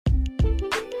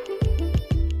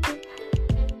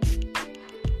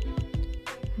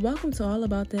Welcome to All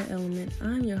About That Element.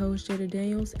 I'm your host, Jada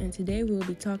Daniels, and today we will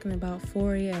be talking about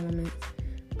 4A elements: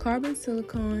 carbon,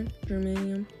 silicon,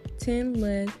 germanium, tin,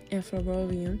 lead, and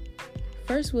fluoronium.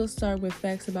 First, we'll start with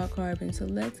facts about carbon, so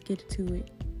let's get to it.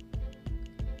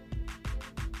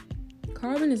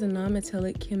 Carbon is a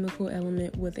non-metallic chemical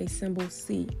element with a symbol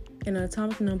C and an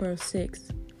atomic number of 6.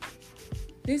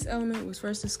 This element was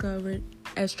first discovered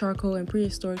as charcoal in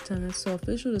prehistoric times, so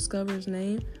official discoverer's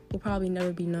name will probably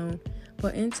never be known.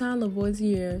 But Anton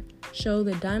Lavoisier showed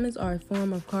that diamonds are a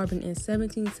form of carbon in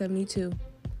 1772.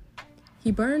 He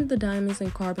burned the diamonds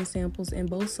and carbon samples, and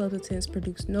both substances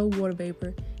produced no water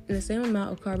vapor and the same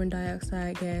amount of carbon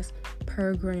dioxide gas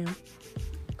per gram.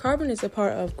 Carbon is a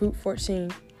part of group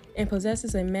 14 and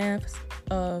possesses a mass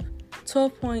of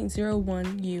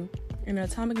 12.01 U and an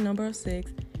atomic number of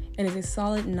 6 and is a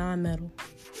solid non-metal.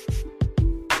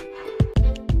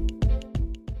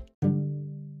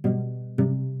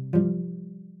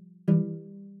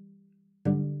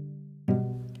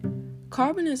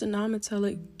 Carbon is a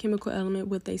non-metallic chemical element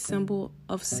with a symbol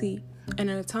of C and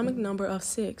an atomic number of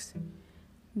 6.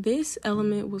 This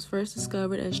element was first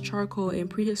discovered as charcoal in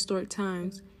prehistoric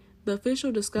times. The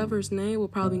official discoverer's name will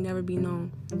probably never be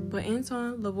known, but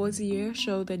Anton Lavoisier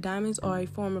showed that diamonds are a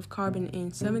form of carbon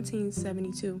in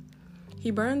 1772.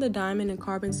 He burned the diamond and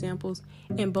carbon samples,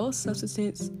 and both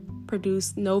substances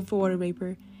produced no water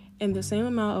vapor and the same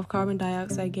amount of carbon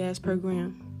dioxide gas per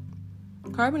gram.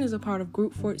 Carbon is a part of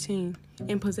group 14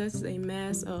 and possesses a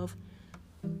mass of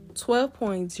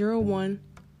 12.01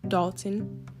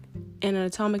 Dalton and an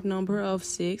atomic number of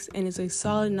 6 and is a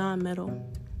solid non-metal.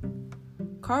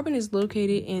 Carbon is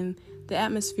located in the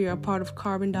atmosphere, a part of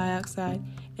carbon dioxide,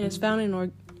 and is found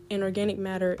in organic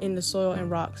matter in the soil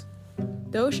and rocks.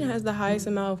 The ocean has the highest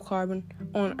amount of carbon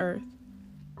on Earth.